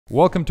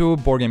Welcome to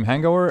Board Game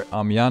Hangover.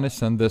 I'm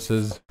Yanis and this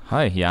is...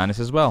 Hi, Yanis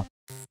as well.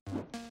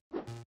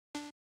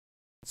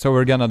 So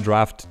we're gonna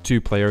draft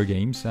 2-player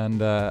games,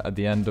 and at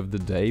the end of the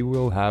day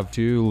we'll have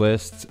 2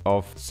 lists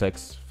of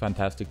 6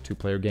 fantastic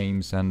 2-player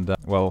games, and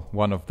well,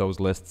 one of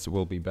those lists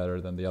will be better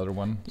than the other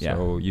one. Yeah.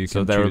 So you So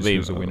can there will choose be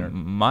who's a winner.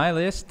 my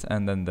list,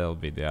 and then there'll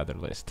be the other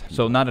list.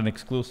 So not an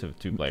exclusive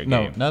 2-player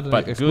No, game, not an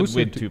but exclusive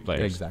good with 2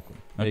 players. Exactly.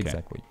 Okay.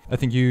 Exactly. I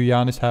think you,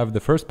 Yanis, have the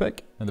first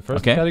pick and the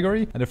first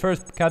category, and the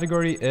first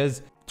category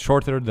is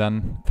shorter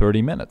than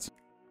 30 minutes.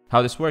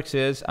 How this works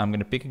is I'm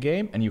gonna pick a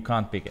game, and you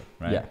can't pick it,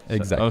 right? Yeah,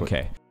 exactly.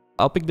 Okay.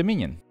 I'll pick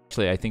Dominion.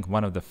 Actually, I think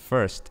one of the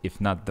first, if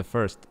not the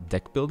first,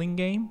 deck building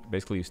game.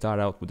 Basically, you start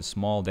out with a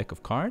small deck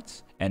of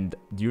cards, and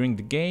during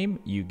the game,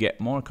 you get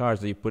more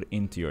cards that you put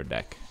into your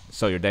deck.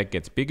 So your deck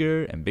gets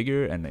bigger,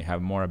 and they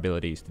have more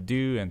abilities to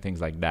do, and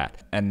things like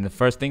that. And the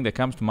first thing that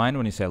comes to mind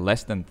when you say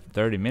less than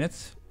 30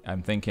 minutes,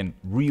 I'm thinking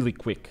really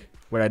quick,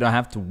 where I don't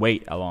have to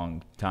wait a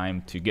long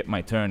time to get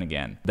my turn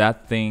again.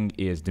 That thing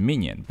is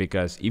Dominion,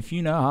 because if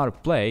you know how to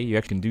play, you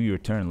actually can do your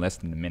turn less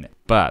than a minute.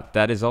 But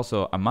that is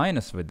also a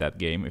minus with that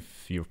game.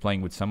 If you're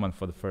playing with someone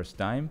for the first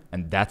time,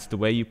 and that's the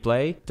way you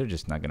play, they're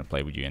just not gonna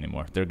play with you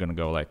anymore. They're gonna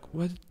go like,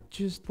 what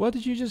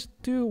did you just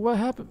do? What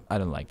happened? I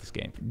don't like this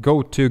game.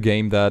 Go-to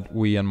game that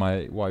we and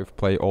my wife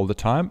play all the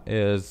time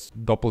is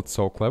Doppelt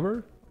so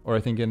clever, or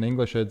I think in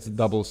English it's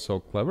Double so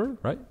clever,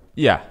 right?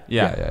 Yeah.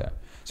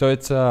 So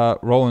it's a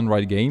roll and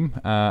write game,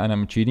 and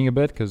I'm cheating a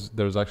bit because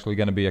there's actually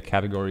going to be a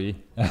category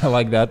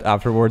like that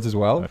afterwards as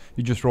well.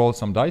 You just roll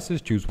some dice,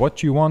 choose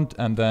what you want,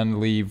 and then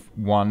leave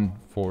one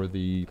for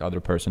the other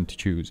person to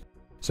choose.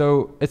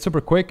 So it's super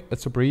quick,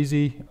 it's super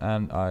easy,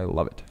 and I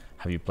love it.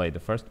 Have you played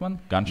the first one?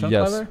 Gunshot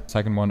Yes, Clever?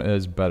 second one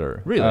is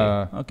better. Really?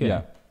 Okay.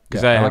 Yeah.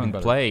 Because Yeah, I like it haven't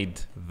better.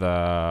 played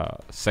the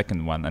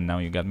second one, and now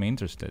you got me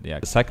interested. Yeah.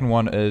 The second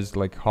one is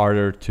like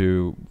harder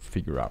to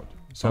figure out.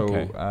 So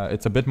Okay.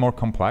 It's a bit more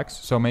complex.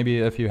 So maybe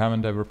if you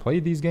haven't ever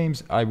played these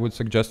games, I would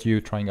suggest you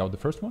trying out the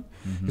first one.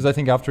 Because I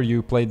think after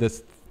you play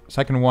this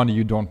second one,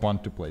 you don't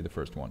want to play the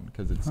first one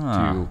because it's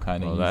too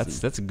kind of easy.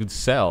 That's a good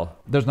sell.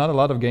 There's not a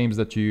lot of games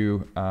that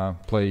you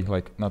play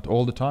like not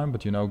all the time,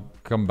 but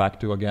come back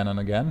to again and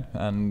again.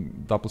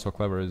 And Doppelt so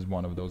clever is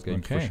one of those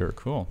games for sure.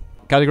 Cool.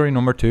 Category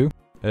number 2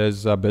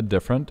 is a bit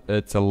different.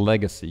 It's a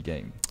legacy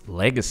game.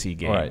 Legacy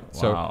game. All right.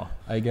 Wow.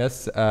 So I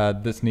guess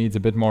this needs a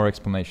bit more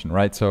explanation,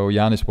 right? So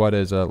Yanis, what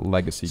is a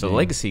legacy game? So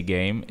legacy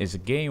game is a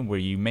game where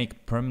you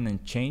make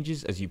permanent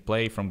changes as you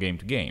play from game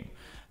to game.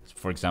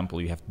 For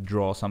example, you have to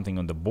draw something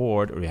on the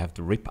board, or you have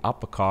to rip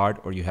up a card,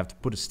 or you have to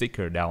put a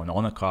sticker down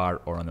on a card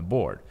or on a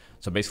board.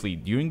 So basically,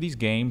 during these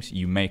games,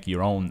 you make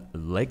your own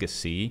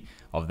legacy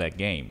of that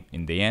game.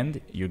 In the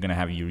end, you're going to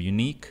have your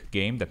unique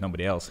game that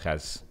nobody else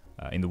has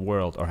in the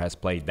world or has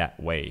played that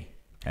way.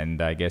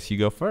 And I guess you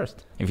go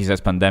first. If he says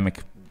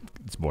pandemic,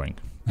 it's boring.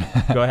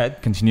 Go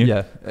ahead, continue.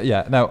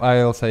 Yeah. Now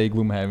I'll say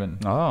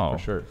Gloomhaven. Oh, for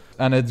sure.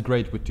 And it's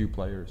great with 2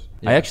 players.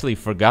 I actually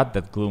forgot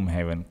that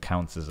Gloomhaven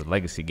counts as a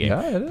legacy game.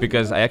 Yeah, it is.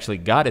 Because I actually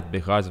got it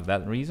because of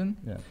that reason.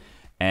 Yeah.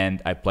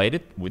 And I played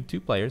it with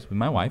 2 players, with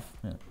my wife,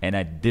 and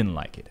I didn't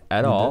like it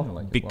at You all didn't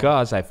like it?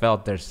 because I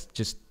felt there's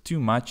just too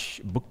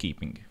much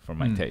bookkeeping for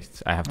my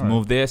tastes. I have to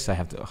move this, I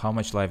have to, how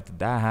much life did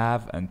that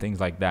have, and things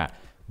like that.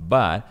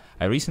 But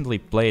I recently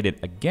played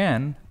it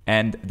again,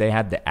 and they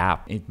had the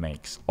app. It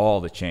makes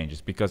all the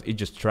changes because it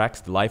just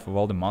tracks the life of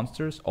all the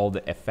monsters, all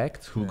the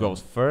effects, who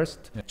goes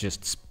first,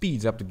 just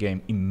speeds up the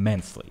game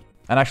immensely.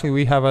 And actually,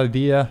 we have an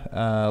idea.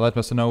 Let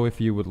us know if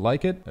you would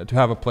like it to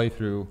have a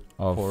playthrough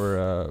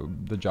for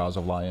the Jaws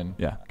of Lion.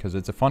 Yeah. Because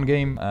it's a fun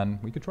game,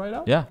 and we could try it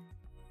out. Yeah.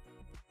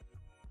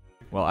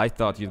 Well, I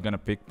thought you were gonna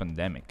pick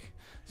Pandemic.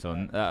 So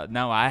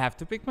now I have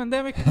to pick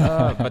Pandemic,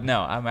 but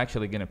no, I'm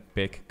actually going to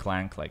pick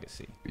Clank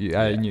Legacy.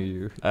 Yeah, I knew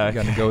you were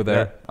going to go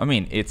there. I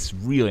mean, it's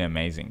really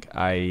amazing.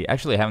 I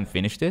actually haven't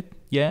finished it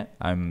yet.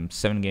 I'm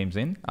 7 games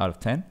in out of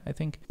 10, I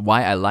think.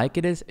 Why I like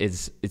it is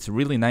it's a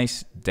really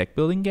nice deck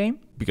building game,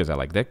 because I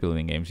like deck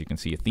building games. You can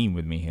see a theme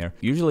with me here.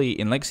 Usually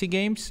in Legacy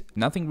games,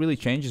 nothing really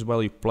changes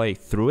while you play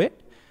through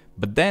it.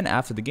 But then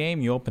after the game,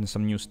 you open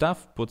some new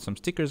stuff, put some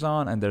stickers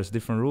on, and there's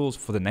different rules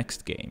for the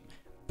next game.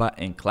 But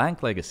in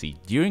Clank Legacy,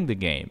 during the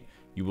game,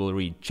 you will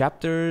read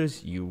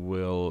chapters, you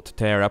will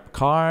tear up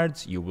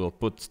cards, you will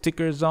put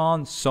stickers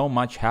on. So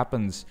much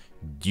happens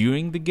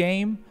during the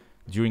game,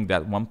 during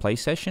that one play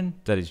session,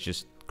 that is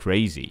just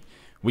crazy,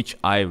 which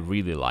I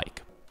really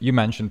like. You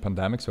mentioned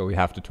Pandemic, so we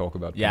have to talk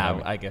about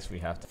Pandemic. I guess we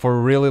have to. For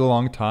a really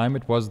long time,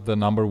 it was the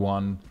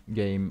 #1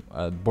 game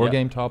at Board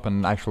Game Top,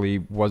 and actually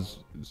was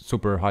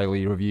super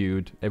highly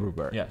reviewed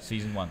everywhere. Yeah,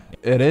 Season 1.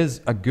 It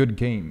is a good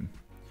game.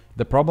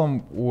 The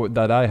problem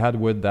that I had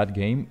with that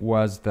game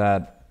was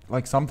that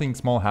like something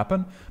small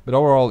happened, but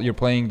overall you're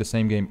playing the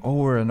same game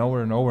over and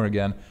over and over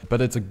again, but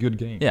it's a good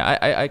game. Yeah,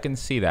 I can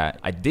see that.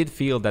 I did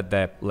feel that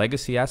the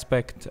legacy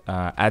aspect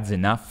adds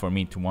enough for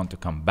me to want to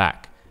come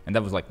back. And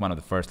that was like one of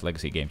the first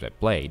legacy games I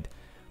played.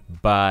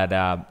 but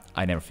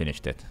I never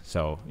finished it.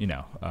 So, you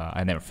know,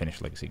 I never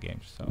finished legacy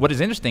games. So. What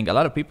is interesting, a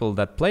lot of people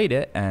that played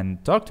it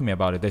and talked to me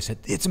about it, they said,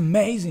 it's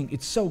amazing,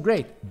 it's so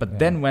great. But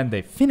then when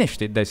they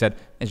finished it, they said,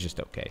 it's just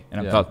okay.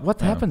 And I thought,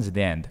 what happens at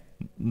the end?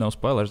 No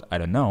spoilers, I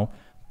don't know.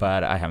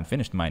 But I haven't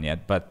finished mine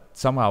yet. But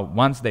somehow,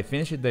 once they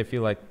finish it, they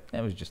feel like it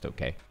was just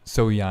okay.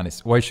 So,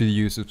 Yanis, why should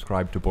you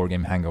subscribe to Board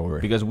Game Hangover?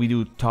 Because we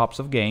do tops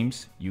of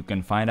games. You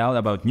can find out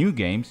about new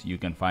games. You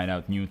can find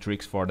out new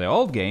tricks for the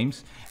old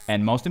games.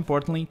 And most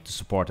importantly, to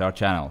support our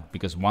channel.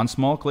 Because one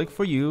small click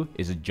for you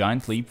is a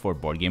giant leap for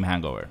Board Game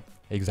Hangover.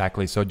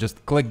 Exactly. So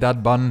just click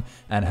that button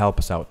and help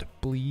us out,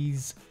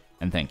 please.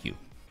 And thank you.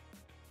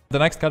 The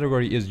next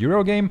category is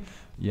Eurogame.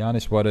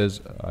 Yanis, what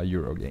is a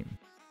Eurogame?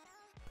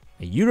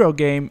 A Euro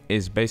game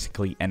is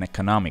basically an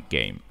economic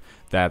game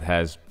that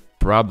has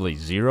probably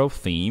zero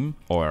theme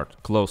or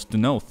close to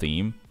no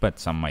theme, but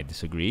some might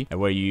disagree,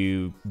 where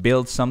you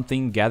build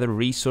something, gather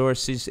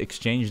resources,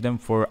 exchange them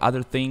for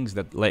other things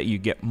that let you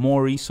get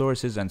more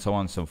resources, and so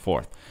on and so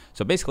forth.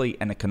 So basically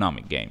an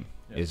economic game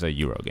is a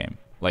Euro game.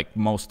 Like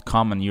most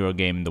common Euro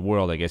game in the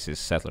world, I guess, is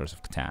Settlers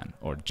of Catan,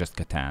 or just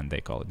Catan,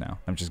 they call it now.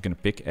 I'm just gonna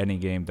pick any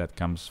game that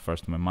comes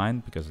first to my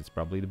mind because it's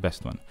probably the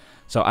best one.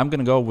 So I'm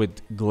gonna go with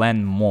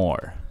Glen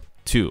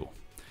 2.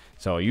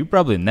 So you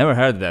probably never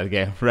heard of that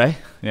game, right?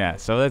 Yeah,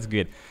 so that's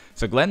good.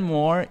 So Glen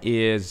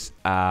is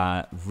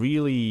a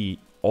really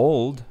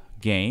old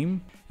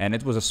game, and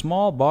it was a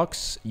small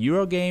box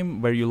Euro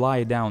game where you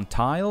lie down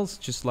tiles,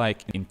 just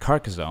like in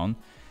Carcassonne,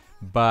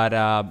 but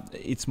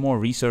it's more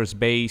resource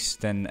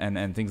based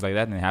and things like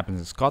that, and it happens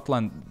in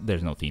Scotland.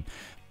 There's no theme.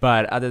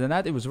 But other than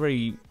that, it was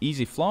very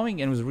easy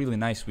flowing, and it was really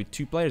nice with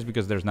 2 players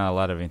because there's not a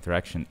lot of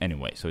interaction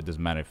anyway. So it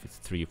doesn't matter if it's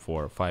 3,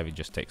 4, or 5, it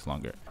just takes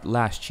longer.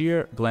 Last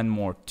year,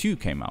 Glen 2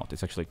 came out.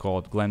 It's actually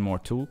called Glen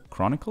 2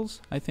 Chronicles,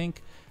 I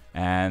think.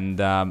 And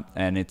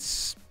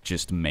it's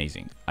just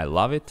amazing. I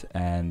love it,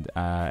 and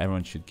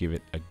everyone should give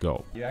it a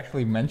go. You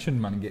actually mentioned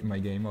my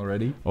game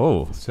already.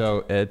 Oh.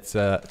 So it's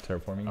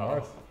Terraforming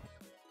Mars.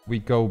 We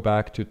go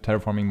back to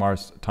Terraforming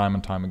Mars time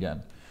and time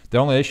again. The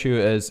only issue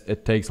is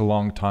it takes a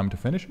long time to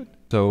finish it.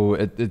 So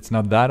it's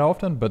not that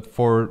often, but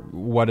for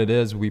what it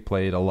is, we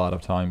play it a lot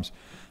of times.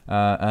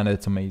 And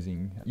it's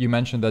amazing. You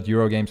mentioned that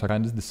Euro games are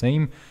kind of the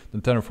same. The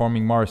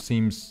Terraforming Mars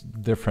seems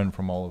different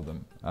from all of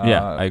them.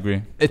 Yeah, I agree.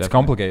 It's definitely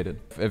complicated.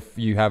 If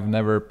you have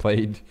never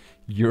played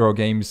Euro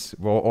games,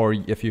 or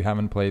if you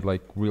haven't played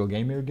like real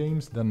gamer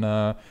games, then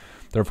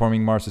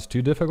Terraforming Mars is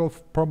too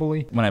difficult,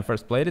 probably. When I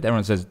first played it,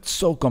 everyone says it's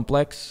so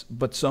complex,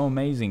 but so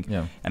amazing.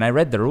 Yeah. And I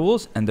read the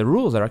rules, and the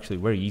rules are actually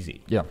very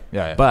easy. Yeah.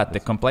 But the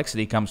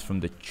complexity comes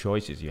from the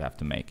choices you have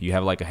to make. You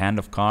have like a hand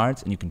of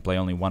cards, and you can play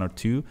only 1 or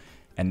 2,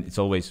 and it's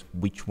always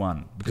which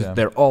one, because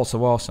they're all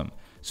so awesome.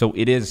 So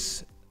it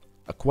is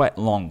a quite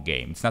long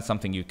game. It's not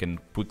something you can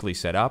quickly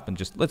set up and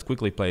just let's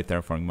quickly play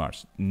Terraforming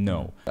Mars.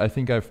 No. I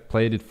think I've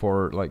played it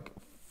for like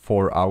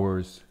 4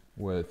 hours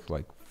with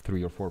like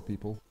 3 or 4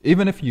 people.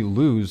 Even if you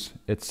lose,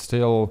 it's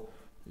still,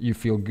 you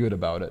feel good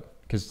about it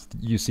because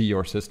you see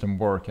your system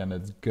work and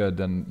it's good,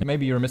 and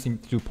maybe you're missing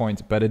 2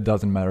 points, but it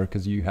doesn't matter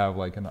because you have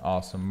like an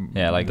awesome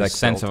like a deck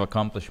sense build. of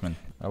accomplishment.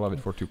 I love it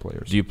for 2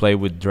 players. Do you play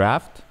with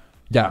draft?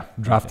 Yeah,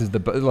 draft is the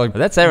like.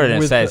 That's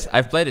everyone says.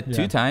 I've played it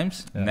 2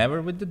 times, Yeah.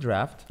 never with the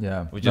draft.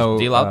 Yeah, We just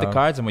deal out the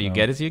cards, and what you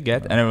get is you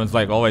get, and everyone's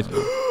like always.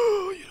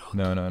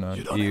 No.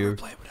 You don't ever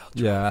play without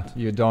draft.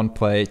 Yeah, you don't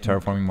play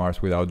Terraforming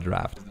Mars without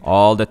draft.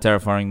 All the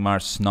Terraforming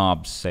Mars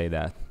snobs say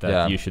that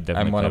you should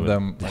definitely I'm one play of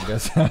them, I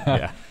guess.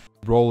 Yeah.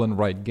 Roll and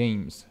write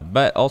games.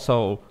 But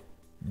also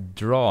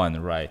draw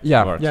and write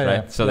works,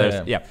 right? So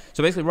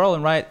So basically roll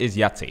and write is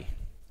Yahtzee.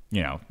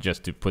 You know,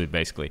 just to put it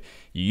basically.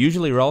 You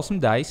usually roll some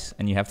dice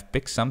and you have to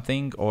pick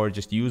something or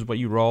just use what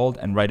you rolled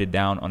and write it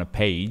down on a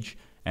page,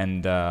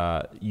 and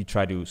you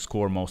try to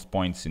score most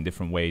points in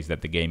different ways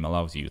that the game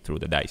allows you through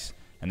the dice.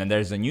 And then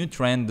there's a new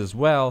trend as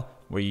well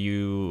where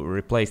you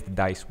replace the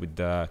dice with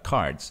the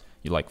cards.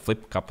 You like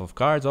flip a couple of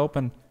cards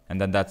open,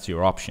 and then that's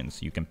your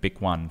options. You can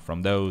pick one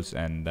from those,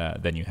 and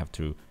then you have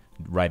to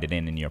write it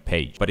in your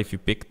page. But if you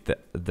pick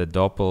the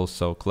Doppelt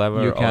so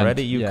clever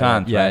already, you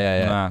can't.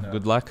 Yeah.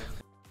 Good luck.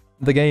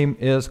 The game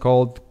is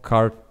called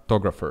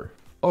Cartographer.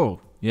 Oh,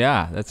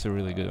 yeah, that's a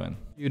really good one.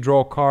 You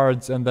draw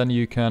cards, and then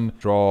you can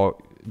draw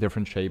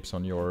different shapes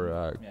on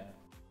your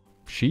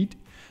sheet,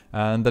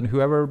 and then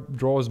whoever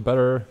draws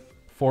better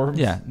forms.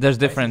 Yeah, there's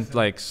different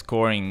like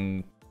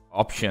scoring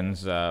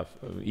options.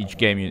 Each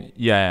game,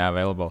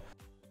 available.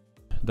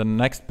 The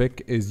next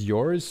pick is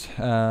yours.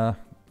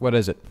 What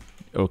is it?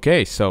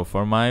 Okay, so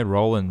for my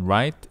roll and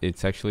write,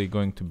 it's actually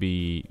going to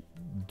be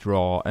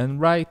draw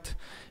and write.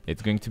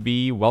 It's going to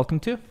be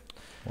Welcome to.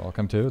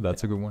 Welcome to,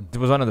 that's a good one. It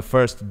was one of the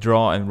first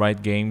draw and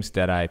write games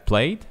that I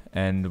played,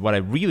 and what I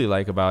really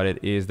like about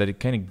it is that it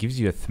kind of gives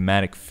you a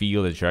thematic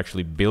feel that you're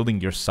actually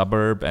building your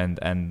suburb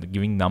and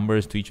giving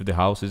numbers to each of the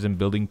houses and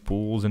building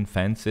pools and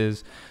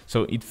fences.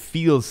 So it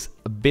feels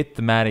a bit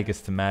thematic as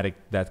thematic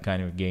that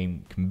kind of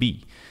game can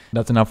be.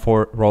 That's enough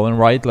for roll and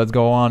write. Let's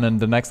go on. And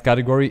the next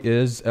category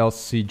is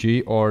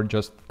LCG or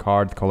just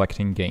card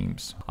collecting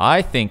games.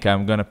 I think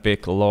I'm gonna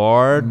pick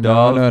Lord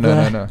No, of... no,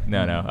 no, no,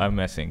 no. No, I'm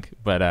messing.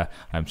 But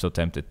I'm so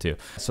tempted to.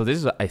 So this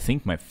is, I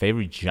think, my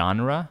favorite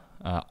genre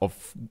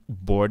of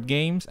board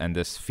games, and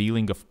this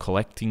feeling of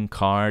collecting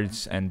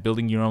cards and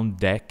building your own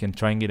deck and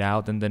trying it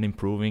out and then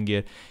improving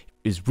it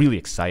is really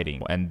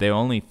exciting. And the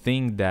only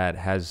thing that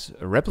has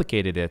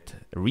replicated it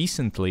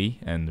recently,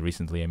 and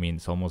recently I mean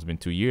it's almost been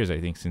 2 years I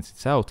think since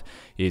it's out,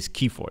 is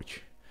KeyForge.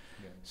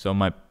 So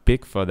my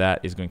pick for that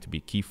is going to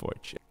be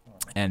KeyForge.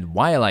 And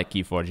why I like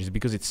KeyForge is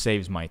because it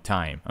saves my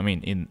time. I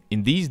mean,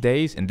 in these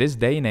days, in this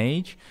day and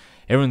age,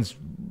 everyone's,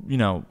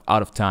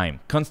 out of time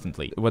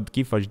constantly. What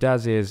KeyForge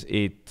does is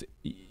it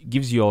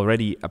gives you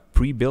already a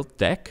pre-built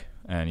deck.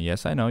 And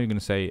yes, I know you're going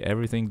to say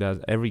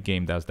every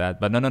game does that.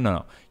 But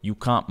no. You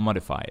can't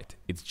modify it.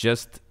 It's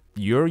just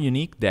your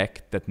unique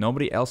deck that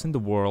nobody else in the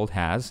world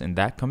has in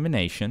that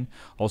combination.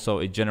 Also,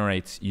 it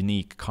generates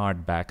unique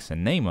card backs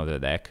and name of the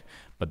deck.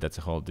 But that's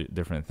a whole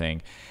different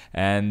thing.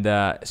 And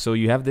so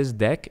you have this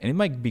deck, and it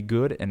might be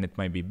good and it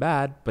might be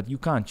bad, but you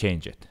can't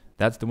change it.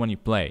 That's the one you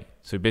play.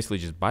 So you basically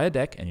just buy a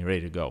deck and you're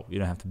ready to go. You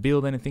don't have to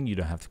build anything. You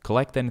don't have to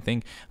collect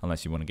anything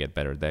unless you want to get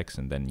better decks,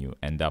 and then you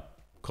end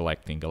up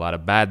collecting a lot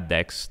of bad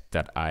decks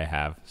that I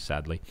have,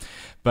 sadly.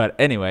 But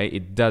anyway,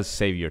 it does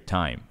save your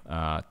time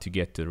to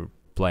get to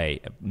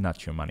play,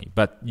 not your money,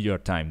 but your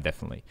time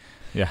definitely.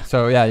 Yeah.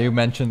 So yeah, you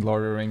mentioned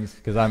Lord of the Rings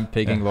because I'm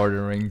picking Lord of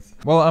the Rings.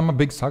 Well, I'm a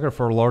big sucker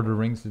for Lord of the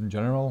Rings in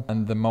general,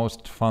 and the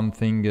most fun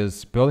thing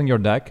is building your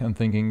deck and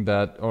thinking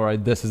that, all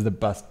right, this is the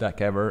best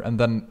deck ever, and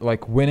then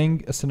like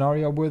winning a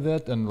scenario with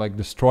it and like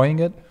destroying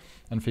it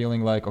and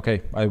feeling like,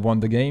 okay, I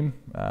won the game.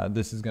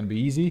 This is gonna be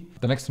easy.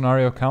 The next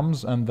scenario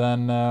comes and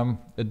then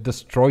it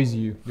destroys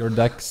you. Your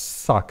deck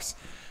sucks.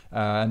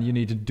 And you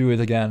need to do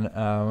it again,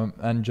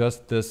 and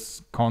just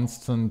this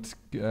constant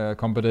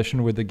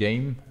competition with the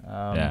game.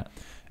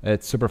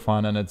 It's super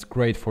fun, and it's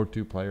great for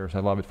 2 players.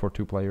 I love it for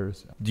 2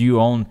 players. Do you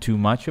own too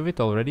much of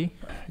it already?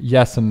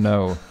 Yes and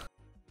no.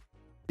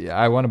 Yeah,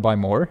 I want to buy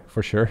more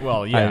for sure.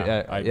 Well,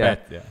 yeah, I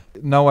bet. Yeah.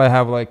 Now I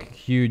have like a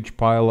huge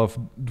pile of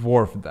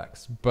dwarf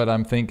decks, but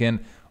I'm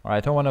thinking, all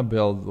right, I want to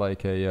build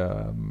like a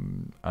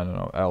I don't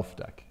know, elf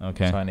deck.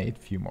 Okay. So I need a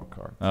few more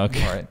cards.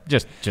 Okay. All right.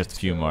 just a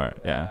few more.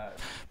 Yeah.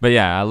 But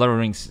yeah, Lord of the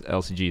Rings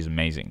LCG is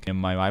amazing. And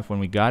my wife, when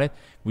we got it,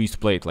 we used to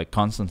play it like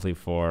constantly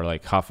for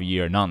like half a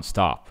year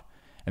non-stop.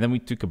 And then we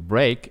took a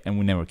break and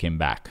we never came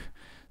back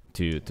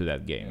to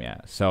that game. Yeah.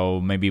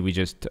 So maybe we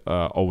just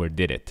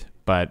overdid it,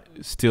 but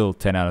still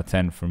 10 out of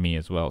 10 for me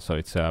as well. So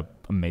it's an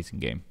amazing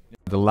game.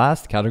 The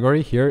last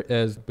category here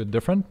is a bit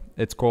different.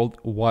 It's called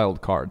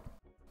wild card.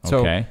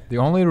 So the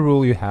only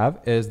rule you have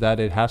is that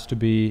it has to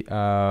be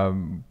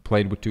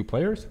played with 2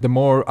 players. The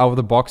more out of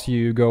the box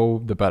you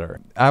go, the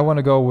better. I want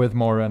to go with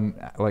more an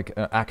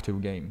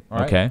active game. All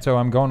right? Okay. So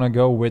I'm gonna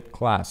go with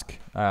KLASK.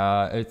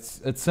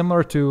 It's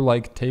similar to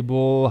like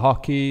table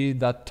hockey,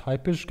 that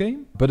type-ish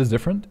game, but it's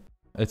different.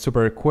 It's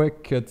super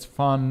quick. It's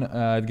fun.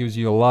 It gives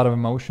you a lot of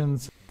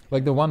emotions.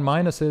 Like the one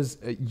minus is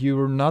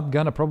you're not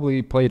gonna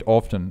probably play it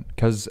often,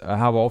 because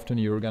how often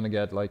you're gonna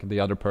get like the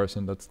other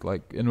person that's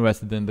like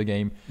interested in the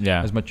game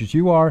as much as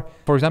you are.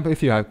 For example,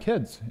 if you have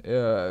kids, I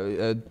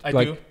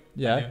do.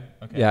 Yeah, I do.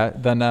 Okay. Yeah.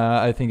 Then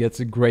I think it's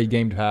a great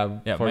game to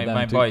have. Yeah, for them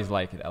my too. boys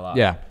like it a lot.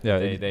 Yeah.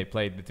 They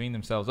play it between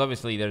themselves.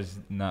 Obviously, there's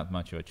not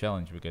much of a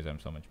challenge because I'm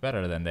so much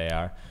better than they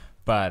are.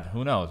 But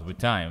who knows, with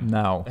time.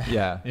 Now,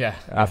 yeah. Yeah.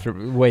 After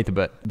wait a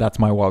bit. That's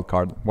my wild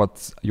card.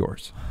 What's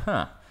yours?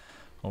 Huh.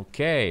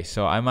 Okay,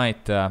 so I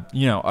might,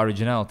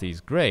 originality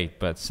is great,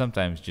 but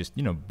sometimes just,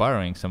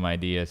 borrowing some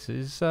ideas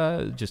is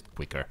just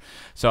quicker.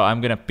 So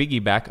I'm going to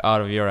piggyback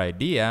out of your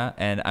idea,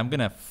 and I'm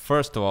going to,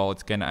 first of all,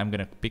 I'm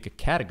going to pick a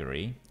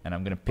category, and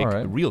I'm going to pick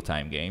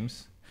real-time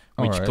games,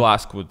 which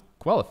KLASK would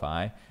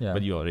qualify,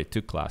 but you already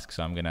took KLASK,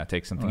 so I'm going to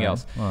take something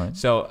else.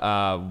 So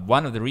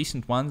one of the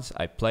recent ones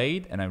I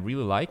played and I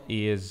really like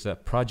is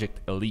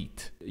Project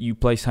Elite. You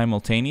play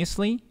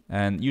simultaneously,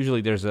 and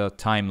usually there's a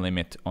time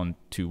limit on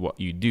to what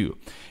you do.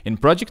 In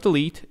Project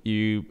Elite,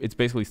 it's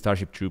basically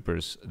Starship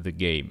Troopers, the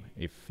game,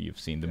 if you've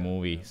seen the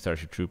movie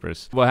Starship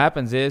Troopers. What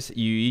happens is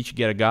you each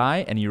get a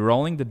guy and you're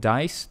rolling the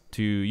dice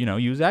to,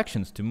 use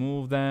actions to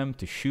move them,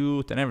 to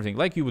shoot and everything,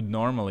 like you would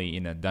normally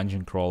in a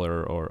dungeon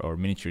crawler or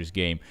miniatures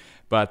game.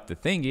 But the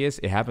thing is,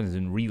 it happens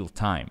in real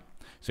time.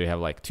 So you have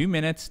like 2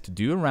 minutes to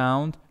do a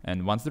round,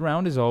 and once the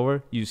round is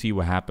over, you see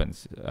what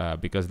happens,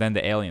 because then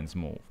the aliens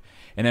move.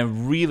 And I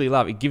really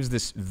love it. It gives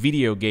this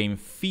video game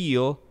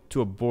feel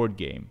to a board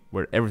game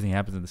where everything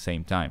happens at the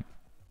same time.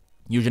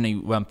 Usually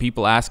when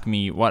people ask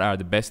me what are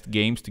the best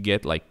games to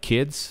get like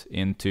kids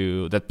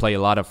into that play a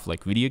lot of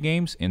like video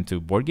games into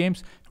board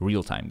games,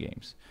 real-time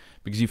games,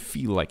 because you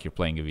feel like you're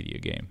playing a video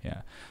game.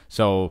 Yeah.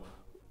 So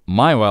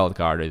my wild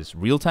card is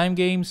real-time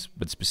games,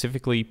 but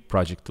specifically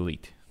Project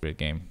Elite. Great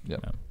game. Yeah.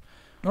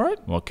 All right.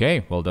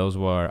 Okay. Well, those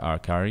were our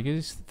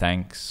categories.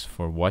 Thanks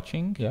for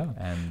watching. Yeah.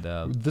 And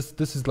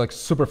this is like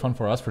super fun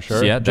for us for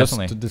sure. Yeah, just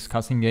definitely.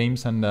 Discussing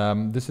games,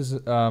 and this is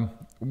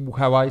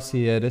how I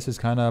see it, this is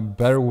kind of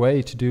better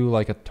way to do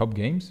like a top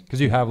games, because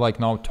you have like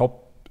now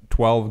top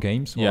 12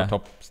 games or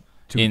top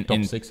in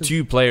 6s.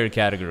 2-player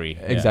category.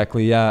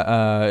 Exactly,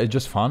 yeah. It's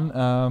just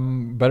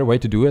fun. Better way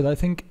to do it, I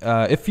think.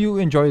 If you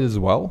enjoyed it as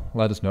well,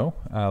 let us know.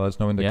 Let us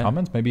know in the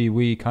comments. Maybe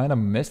we kind of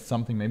missed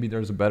something. Maybe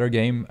there's a better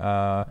game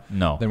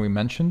than we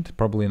mentioned.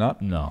 Probably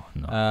not. No.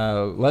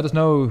 Let us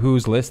know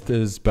whose list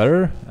is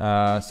better.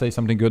 Say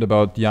something good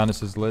about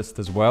Giannis's list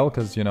as well,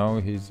 because you know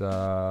he's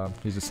a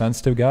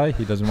sensitive guy.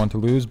 He doesn't want to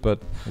lose, but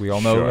we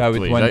all know how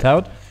it went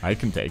out. I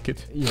can take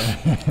it.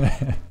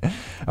 Yeah.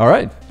 All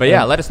right. But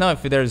yeah, let us know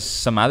if there's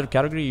some other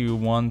category you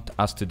want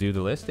us to do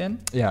the list in.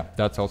 Yeah,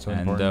 that's also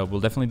important. And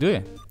we'll definitely do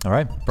it. All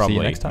right. Probably. See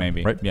you next time.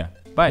 Maybe. Right? Yeah.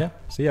 Bye. Yeah.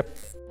 See ya.